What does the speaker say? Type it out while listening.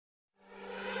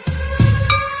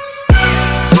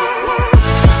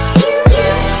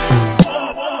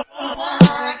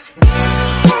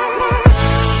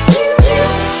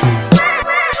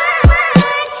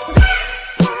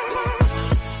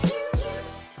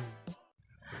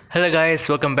Hello guys,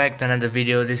 welcome back to another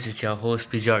video. This is your host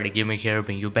PZRDABEAST here,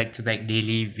 bringing you back-to-back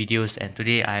daily videos, and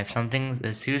today I have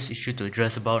a serious issue to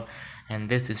address about, and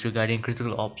this is regarding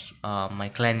critical ops, my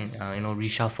clan,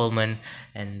 reshufflement,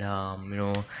 and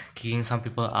kicking some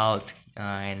people out,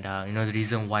 and the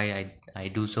reason why I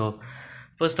do so.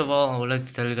 First of all, I would like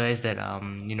to tell you guys that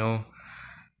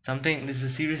something this is a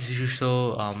serious issue,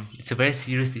 so it's a very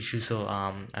serious issue, so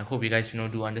I hope you guys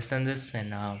do understand this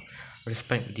and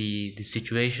respect the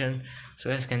situation.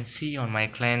 So as you can see on my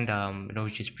clan,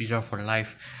 which is PZR for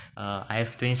life, I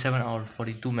have 27 out of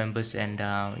 42 members, and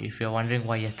if you're wondering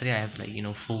why yesterday I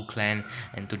have full clan,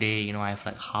 and today I have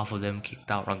like half of them kicked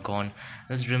out or gone.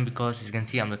 That's driven because as you can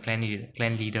see I'm the clan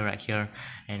leader right here,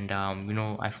 and I'm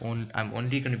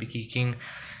only going to be kicking.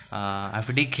 I've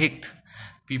already kicked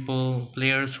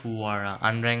players who are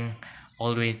unranked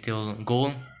all the way till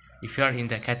gold. If you are in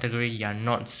that category, you are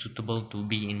not suitable to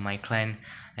be in my clan,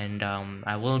 and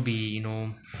I will be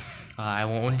I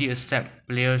will only accept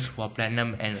players who are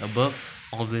platinum and above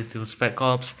all the way to spec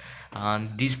ops.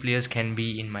 These players can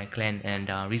be in my clan, and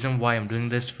reason why I'm doing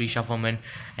this reshufflement,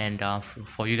 and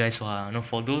for you guys who are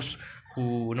for those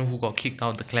who got kicked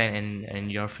out of the clan,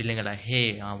 and you're feeling like,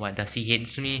 hey, what does he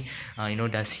hates me,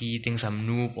 does he thinks I'm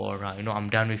noob, or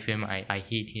I'm done with him, I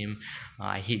hate him,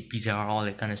 I hate PZR, all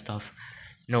that kind of stuff.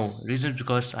 No reason,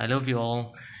 because I love you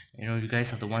all. You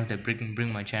guys are the ones that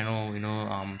bring my channel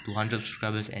to 100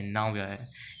 subscribers, and now we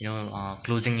are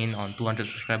closing in on 200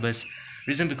 subscribers.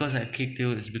 Reason because I kicked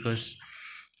you is because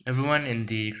everyone in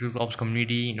the critical ops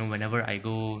community, whenever I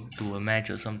go to a match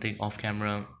or something off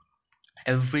camera,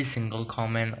 every single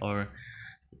comment or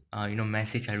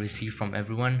message I receive from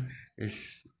everyone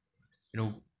is,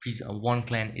 please, one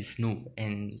clan is noob,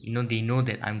 and they know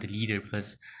that I'm the leader,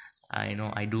 because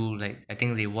I do, like, I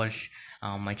think they watch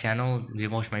my channel, they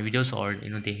watch my videos, or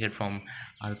they heard from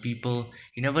other people.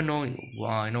 You never know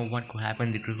what could happen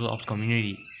in the critical ops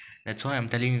community. That's why I'm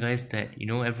telling you guys that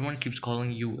everyone keeps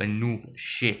calling you a noob.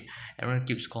 Shit, everyone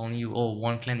keeps calling you, oh,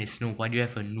 one clan is noob. Why do you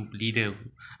have a noob leader?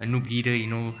 A noob leader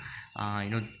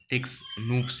takes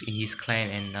noobs in his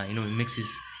clan, and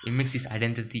it makes his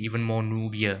identity even more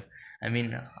noobier. I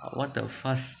mean, what the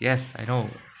fuss? Yes, I know.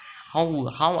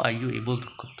 How are you able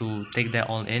to take that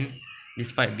all in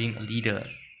despite being a leader?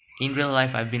 In real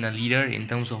life, I've been a leader in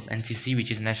terms of NCC, which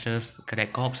is National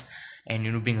Cadet Corps,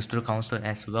 and being a student council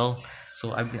as well.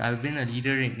 So I've been a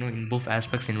leader in both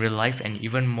aspects in real life, and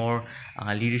even more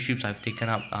leaderships I've taken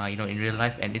up in real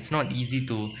life, and it's not easy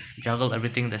to juggle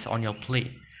everything that's on your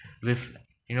plate with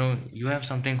you have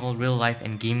something called real life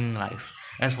and gaming life.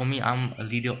 As for me, I'm a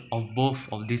leader of both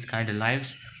of these kind of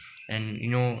lives, and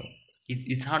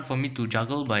it's hard for me to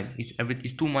juggle, but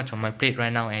it's too much on my plate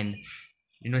right now, and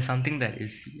something that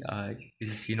is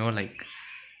like,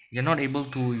 you're not able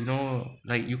to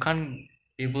like, you can't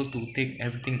able to take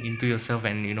everything into yourself,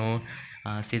 and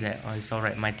say that, oh, it's all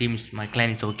right, my clan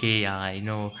is okay, I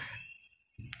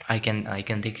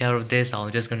can take care of this,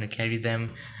 I'm just gonna carry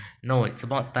them. No, it's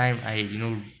about time I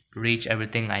rage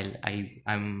everything.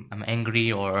 I'm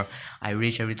angry, or I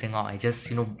rage everything out. I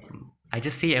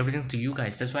just say everything to you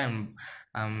guys. That's why I'm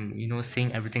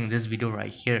saying everything in this video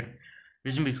right here.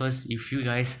 Reason because if you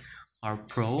guys are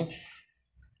pro,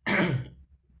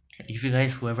 if you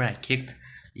guys, whoever I kicked,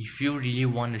 if you really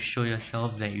want to show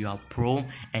yourself that you are pro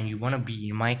and you want to be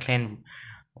in my clan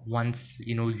once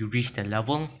you reach the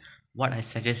level, what I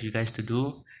suggest you guys to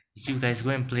do is you guys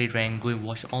go and play rank, go and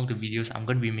watch all the videos I'm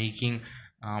going to be making,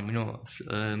 a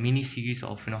mini series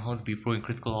of how to be pro in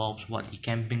critical ops, what the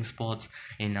camping spots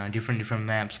in different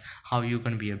maps, how you're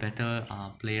going to be a better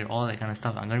player, all that kind of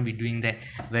stuff. I'm going to be doing that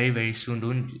very very soon.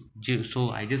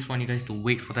 So I just want you guys to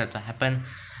wait for that to happen.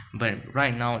 But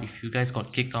right now, if you guys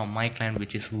got kicked out of my clan,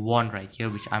 which is one right here,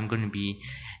 which I'm going to be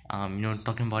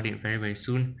talking about it very very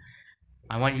soon,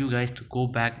 I want you guys to go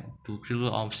back to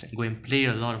critical ops and go and play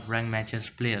a lot of rank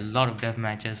matches, play a lot of dev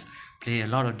matches, play a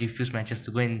lot of diffuse matches,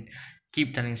 to go and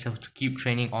keep telling yourself to keep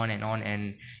training on and on.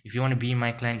 And if you want to be in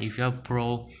my clan, if you're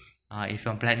pro, if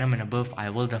you're platinum and above, I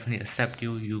will definitely accept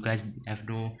you. You guys have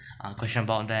no question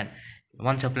about that.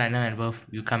 Once you're platinum and above,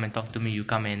 you come and talk to me, you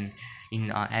come and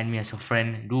add me as a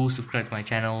friend. Do subscribe to my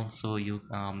channel, so you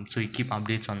keep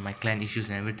updates on my clan issues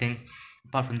and everything.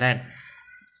 Apart from that,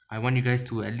 I want you guys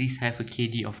to at least have a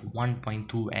KD of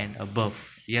 1.2 and above.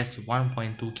 Yes,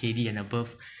 1.2 KD and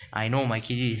above. I know my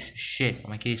KD is shit.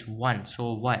 My KD is 1.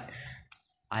 So what?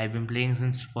 I've been playing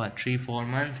since what, 3-4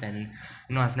 months, and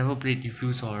I've never played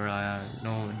diffuse or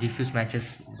diffuse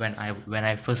matches when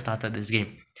I first started this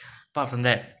game. Apart from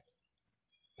that,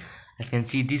 as you can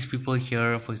see, these people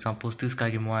here, for example, Still Sky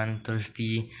Game 1,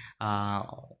 Thirsty,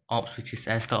 ops, which is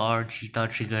STR, Cheetah,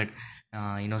 Triggered,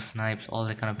 Snipes, all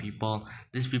that kind of people.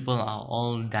 These people are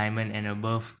all diamond and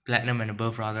above, platinum and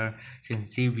above rather.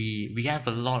 Since see, we have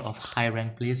a lot of high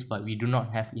rank players, but we do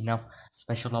not have enough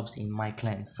special ops in my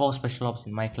clan. 4 special ops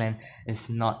in my clan is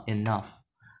not enough.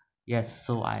 Yes,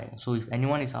 so if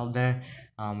anyone is out there,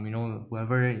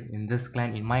 whoever in this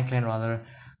clan, in my clan rather,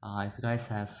 if you guys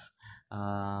have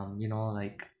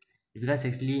like, if you guys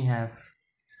actually have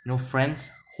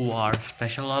friends who are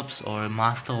special ops or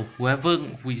master or whoever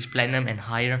who is platinum and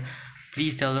higher,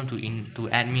 please tell them to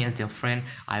add me as their friend.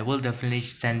 I will definitely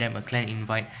send them a clan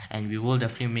invite, and we will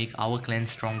definitely make our clan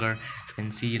stronger. As you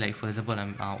can see, like for example,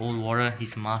 I'm old warrior,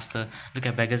 he's a master. Look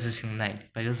at Pegasus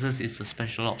Unite. Pegasus is a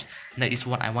special ops. That is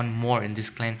what I want more in this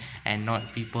clan, and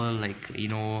not people like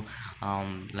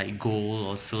like gold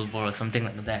or silver or something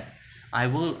like that. I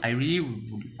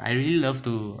really love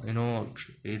to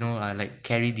like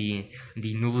carry the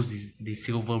noobs, the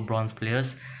silver bronze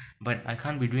players, but I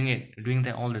can't be doing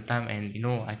that all the time. And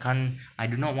I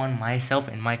do not want myself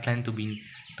and my clan to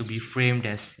be framed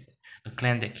as a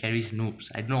clan that carries noobs.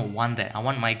 I do not want that. I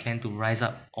want my clan to rise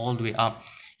up all the way up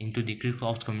into the critical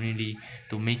ops community,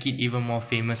 to make it even more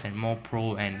famous and more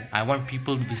pro, and I want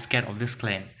people to be scared of this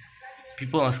clan.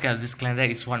 People are scared of this clan.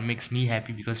 That is what makes me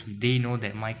happy, because they know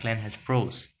that my clan has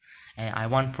pros, and I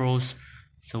want pros.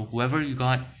 So whoever you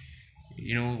got,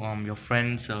 your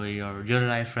friends or your real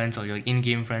life friends or your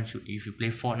in-game friends, if you play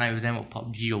Fortnite with them or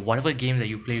PUBG or whatever game that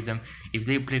you play with them, if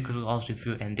they play critical ops with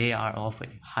you and they are of a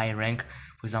high rank,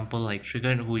 for example like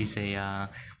Trigger, who is I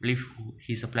believe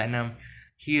he's a platinum,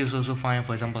 he is also fine.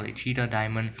 For example like Cheetah,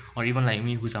 Diamond, or even like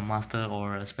me, who's a master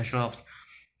or a special ops,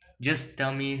 just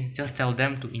tell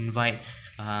them to invite,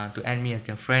 to add me as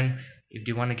their friend. If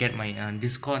they want to get my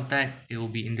Discord tag, it will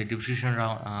be in the description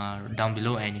down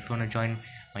below. And if you want to join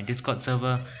my Discord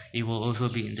server, it will also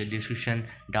be in the description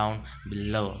down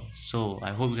below. So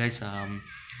I hope you guys,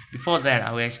 before that,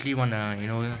 I will actually want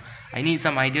to I need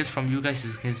some ideas from you guys.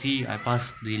 As you can see, I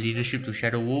passed the leadership to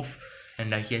Shadow Wolf,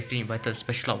 and he actually invited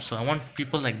special ops. So I want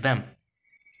people like them.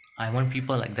 I want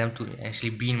people like them to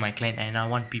actually be in my clan, and I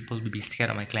want people to be scared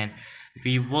of my clan.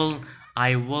 We will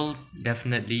I will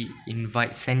definitely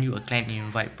send you a clan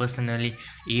invite personally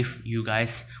if you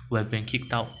guys who have been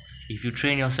kicked out. If you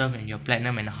train yourself and you're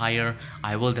platinum and higher,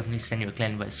 I will definitely send you a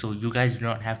clan invite, so you guys do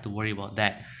not have to worry about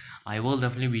that. I will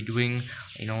definitely be doing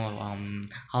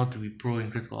how to be pro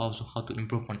in critical ops, how to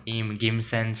improve on aim, game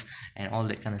sense, and all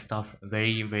that kind of stuff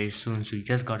very very soon. So you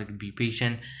just gotta be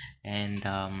patient. And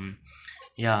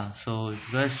yeah, so if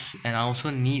you guys, and I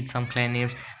also need some clan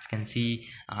names. As you can see,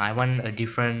 I want a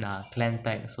different clan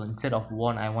tag. So instead of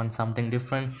one, I want something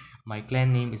different. My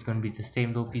clan name is going to be the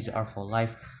same though, PZR for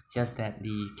life, just that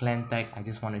the clan tag, I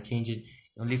just want to change it.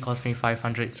 It only cost me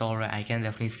 500. It's alright, I can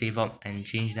definitely save up and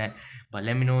change that. But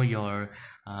let me know your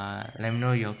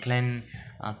clan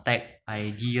tag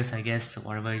ideas, I guess.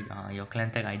 Whatever your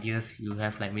clan tag ideas you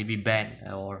have, like maybe bad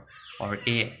or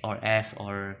A or S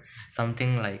or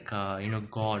something like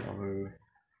God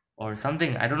or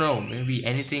something, I don't know, maybe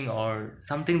anything or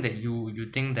something that you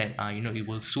think that it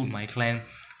will suit my clan.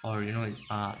 Or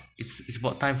it's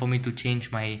about time for me to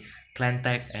change my clan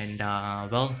tag. And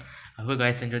well, I hope you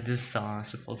guys enjoyed this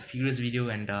so-called serious video.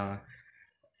 And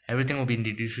everything will be in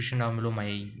the description down below.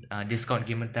 My Discord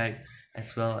gamer tag,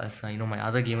 as well as my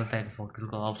other gamer tag for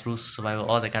critical ops, rules, survival,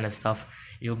 all that kind of stuff.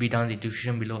 It will be down in the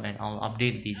description below, and I'll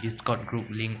update the Discord group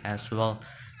link as well.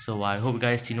 So I hope you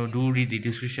guys do read the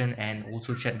description, and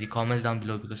also check the comments down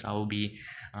below, because I will be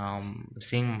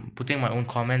putting my own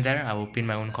comment there. I will pin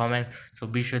my own comment, so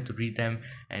be sure to read them.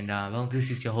 And well, this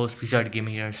is your host PZRDABEAST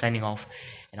here, signing off,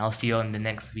 and I'll see you on the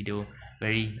next video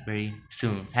very very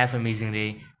soon. Have an amazing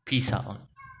day. Peace out.